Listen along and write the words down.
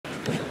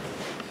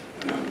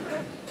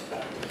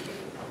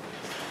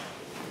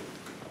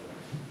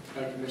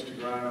Mr.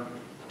 Griner.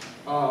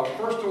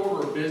 First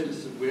order of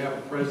business is we have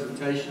a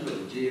presentation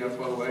of the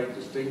GFOA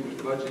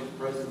Distinguished Budget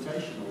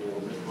Presentation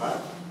Award. Ms.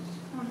 Black.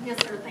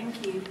 Yes, sir.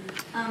 Thank you.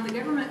 The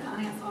Government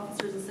Finance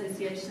Officers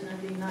Association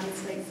of the United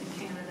States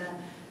and Canada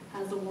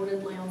has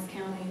awarded Lowndes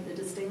County the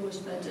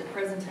Distinguished Budget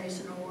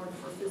Presentation Award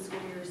for fiscal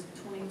year's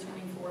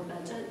 2024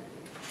 budget.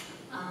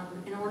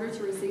 In order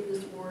to receive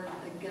this award,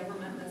 the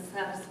government must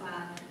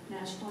satisfy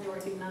nationally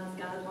recognized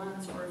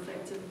guidelines for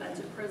effective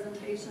budget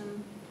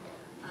presentation,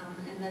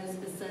 and those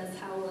assess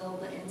how well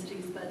the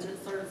entity's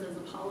budget serves as a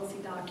policy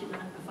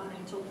document, a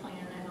financial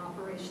plan, an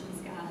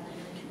operations guide,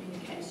 and a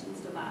communications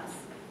device.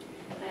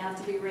 They have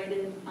to be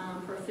rated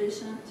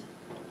proficient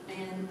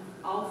in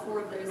all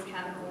 4 of those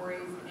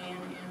categories and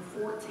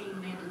in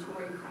 14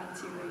 mandatory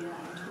criteria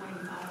and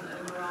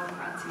 25 overall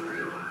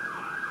criteria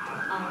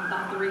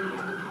by 3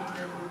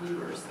 independent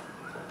reviewers.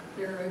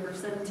 There are over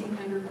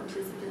 1,700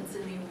 participants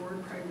in the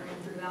award program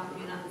throughout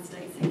the United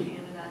States and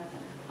Canada,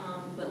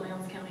 but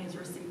Lowndes County has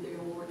received the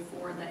award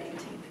for the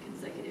 18th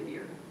consecutive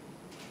year.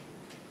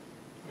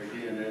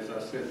 Again, as I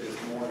said this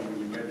morning when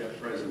you made that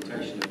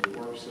presentation at the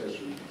work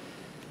session,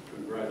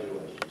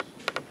 congratulations.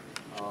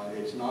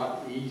 It's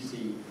not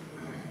easy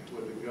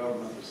with a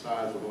government the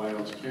size of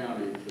Lowndes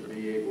County to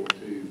be able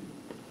to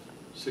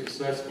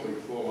successfully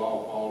pull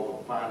off all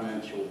the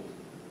financial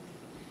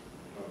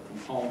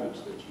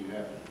components that you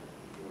have to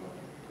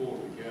pull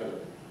together.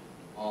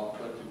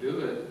 But to do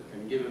it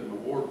and give it an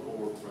award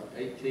for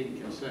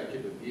 18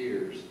 consecutive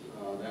years,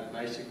 that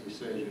basically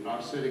says you're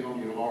not sitting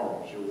on your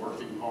laurels. You're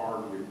working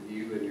hard,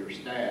 you and your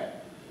staff,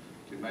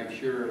 to make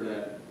sure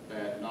that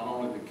not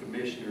only the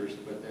commissioners,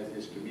 but that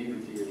this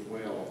community as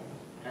well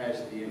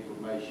has the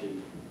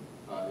information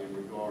in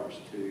regards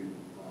to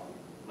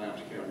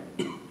Lowndes County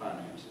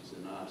finances.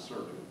 And I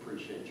certainly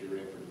appreciate your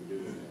effort in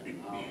doing that.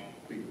 And I'll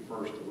be the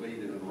first to lead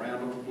in a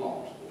round of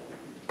applause for it.